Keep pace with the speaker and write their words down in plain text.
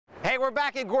Hey, we're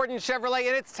back at Gordon Chevrolet,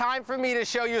 and it's time for me to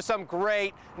show you some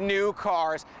great new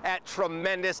cars at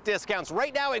tremendous discounts.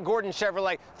 Right now at Gordon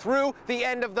Chevrolet, through the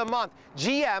end of the month,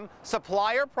 GM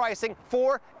supplier pricing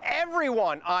for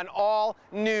everyone on all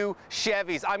new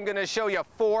Chevys. I'm going to show you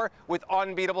 4 with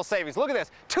unbeatable savings. Look at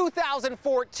this,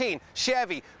 2014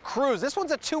 Chevy Cruze. This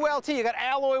one's a 2LT. You got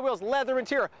alloy wheels, leather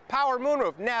interior, power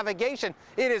moonroof, navigation.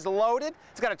 It is loaded.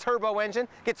 It's got a turbo engine,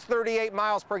 gets 38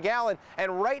 miles per gallon,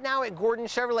 and right now at Gordon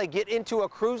Chevrolet, get into a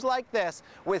Cruze like this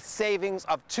with savings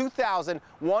of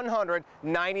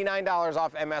 $2,199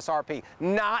 off MSRP.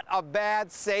 Not a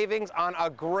bad savings on a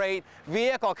great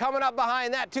vehicle. Coming up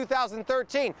behind that,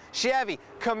 2013 Chevy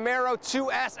Camaro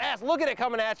 2SS. Look at it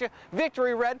coming at you.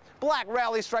 Victory red, black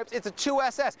rally stripes. It's a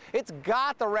 2SS. It's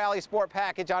got the Rally Sport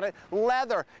package on it.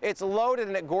 Leather. It's loaded,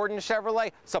 and at Gordon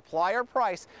Chevrolet, supplier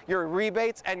price, your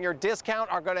rebates and your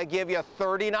discount are going to give you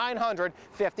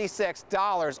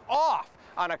 $3,956 off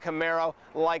on a Camaro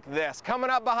like this. Coming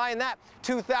up behind that,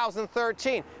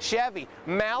 2013 Chevy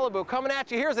Malibu. Coming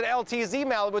at you, here's an LTZ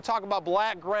Malibu. Talk about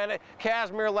black granite,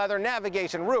 cashmere leather,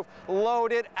 navigation, roof,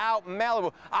 loaded out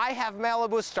Malibu. I have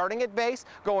Malibu starting at base,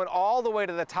 going all the way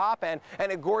to the top end,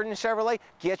 and at Gordon Chevrolet,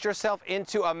 get yourself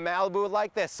into a Malibu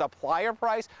like this. Supplier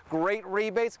price, great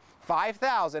rebates,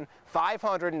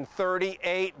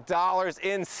 $5,538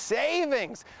 in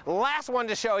savings. Last one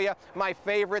to show you, my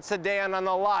favorite sedan on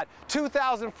the lot,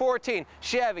 2014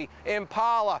 Chevy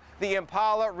Impala. The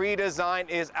Impala redesign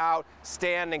is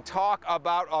outstanding. Talk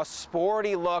about a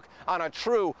sporty look on a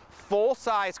true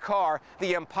full-size car.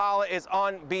 The Impala is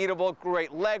unbeatable.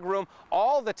 Great legroom,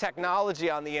 all the technology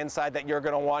on the inside that you're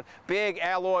going to want. Big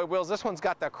alloy wheels. This one's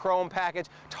got the chrome package.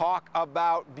 Talk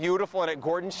about beautiful. And at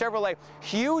Gordon Chevrolet,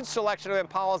 huge selection of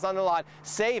Impalas on the lot.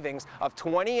 Savings of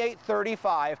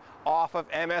 $2,835 off of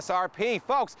MSRP.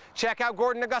 Folks, check out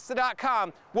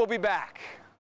GordonAugusta.com. We'll be back.